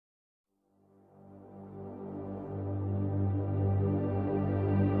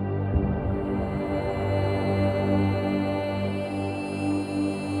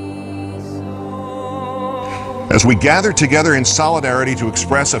As we gather together in solidarity to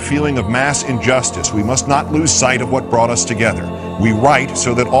express a feeling of mass injustice, we must not lose sight of what brought us together. We write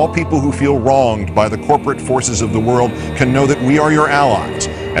so that all people who feel wronged by the corporate forces of the world can know that we are your allies.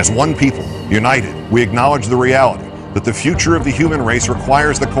 As one people, united, we acknowledge the reality that the future of the human race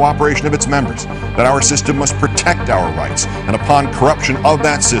requires the cooperation of its members, that our system must protect our rights, and upon corruption of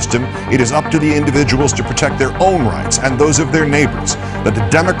that system, it is up to the individuals to protect their own rights and those of their neighbors, that the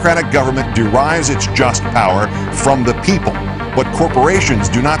democratic government derives its just power from the people, but corporations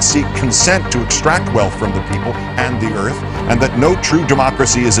do not seek consent to extract wealth from the people and the earth, and that no true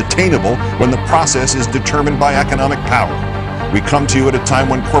democracy is attainable when the process is determined by economic power. We come to you at a time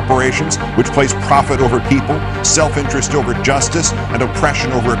when corporations, which place profit over people, self-interest over justice, and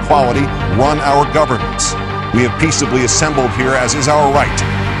oppression over equality, run our governments. We have peaceably assembled here, as is our right,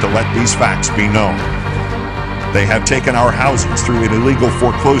 to let these facts be known. They have taken our houses through an illegal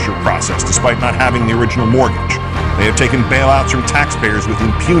foreclosure process despite not having the original mortgage. They have taken bailouts from taxpayers with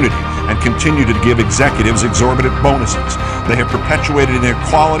impunity and continue to give executives exorbitant bonuses. They have perpetuated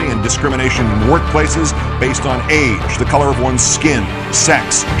inequality and discrimination in workplaces based on age, the color of one's skin,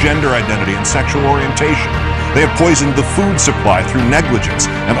 sex, gender identity, and sexual orientation. They have poisoned the food supply through negligence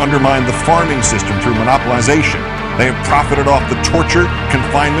and undermined the farming system through monopolization. They have profited off the torture,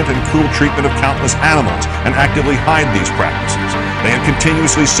 confinement, and cruel treatment of countless animals and actively hide these practices. They have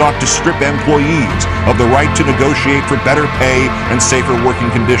continuously sought to strip employees of the right to negotiate for better pay and safer working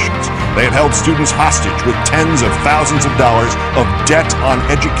conditions. They have held students hostage with tens of thousands of dollars of debt on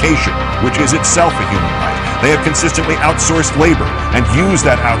education, which is itself a human right. They have consistently outsourced labor and used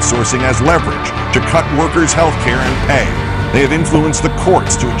that outsourcing as leverage to cut workers' health care and pay. They have influenced the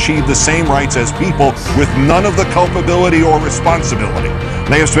courts to achieve the same rights as people with none of the culpability or responsibility.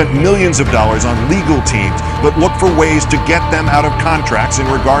 They have spent millions of dollars on legal teams that look for ways to get them out of contracts in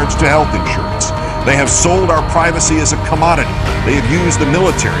regards to health insurance. They have sold our privacy as a commodity. They have used the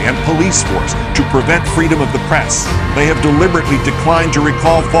military and police force to prevent freedom of the press. They have deliberately declined to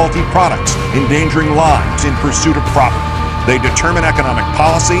recall faulty products, endangering lives in pursuit of profit. They determine economic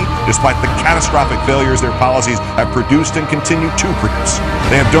policy despite the catastrophic failures their policies have produced and continue to produce.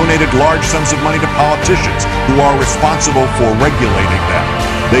 They have donated large sums of money to politicians who are responsible for regulating them.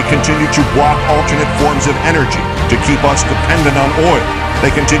 They continue to block alternate forms of energy to keep us dependent on oil.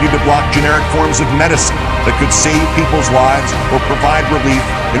 They continue to block generic forms of medicine that could save people's lives or provide relief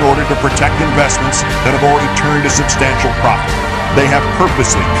in order to protect investments that have already turned a substantial profit. They have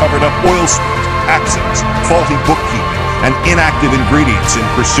purposely covered up oil spills, accidents, faulty bookkeeping, and inactive ingredients in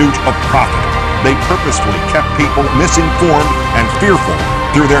pursuit of profit. They purposefully kept people misinformed and fearful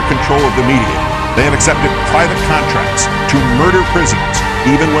through their control of the media. They have accepted private contracts to murder prisoners,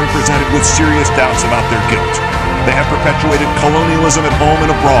 even when presented with serious doubts about their guilt. They have perpetuated colonialism at home and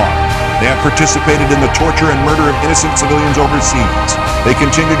abroad. They have participated in the torture and murder of innocent civilians overseas. They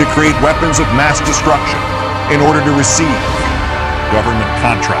continue to create weapons of mass destruction in order to receive government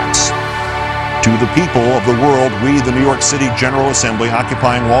contracts. To the people of the world, we, the New York City General Assembly,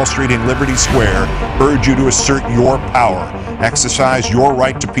 occupying Wall Street and Liberty Square, urge you to assert your power, exercise your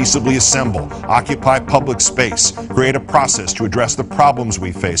right to peaceably assemble, occupy public space, create a process to address the problems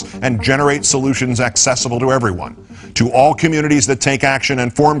we face, and generate solutions accessible to everyone. To all communities that take action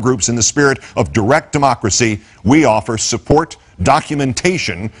and form groups in the spirit of direct democracy, we offer support,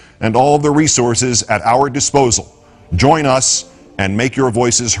 documentation, and all the resources at our disposal. Join us and make your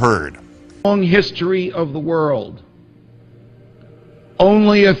voices heard. Long history of the world,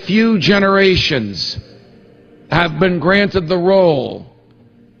 only a few generations have been granted the role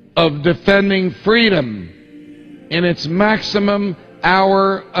of defending freedom in its maximum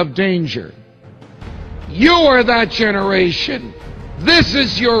hour of danger. You are that generation. This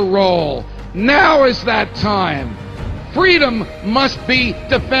is your role. Now is that time. Freedom must be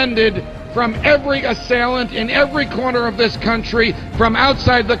defended from every assailant in every corner of this country, from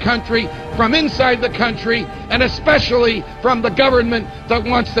outside the country, from inside the country, and especially from the government that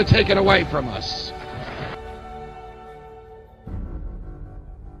wants to take it away from us.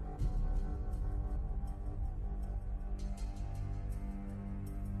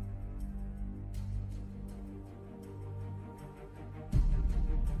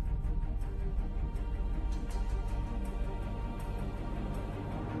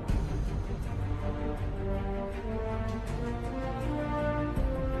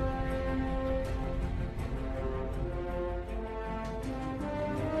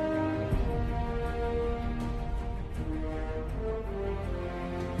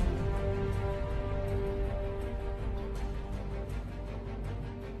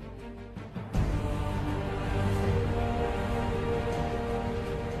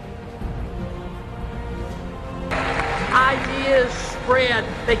 ideas spread.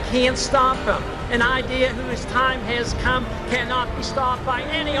 They can't stop them. An idea whose time has come cannot be stopped by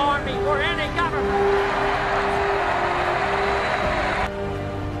any army or any government.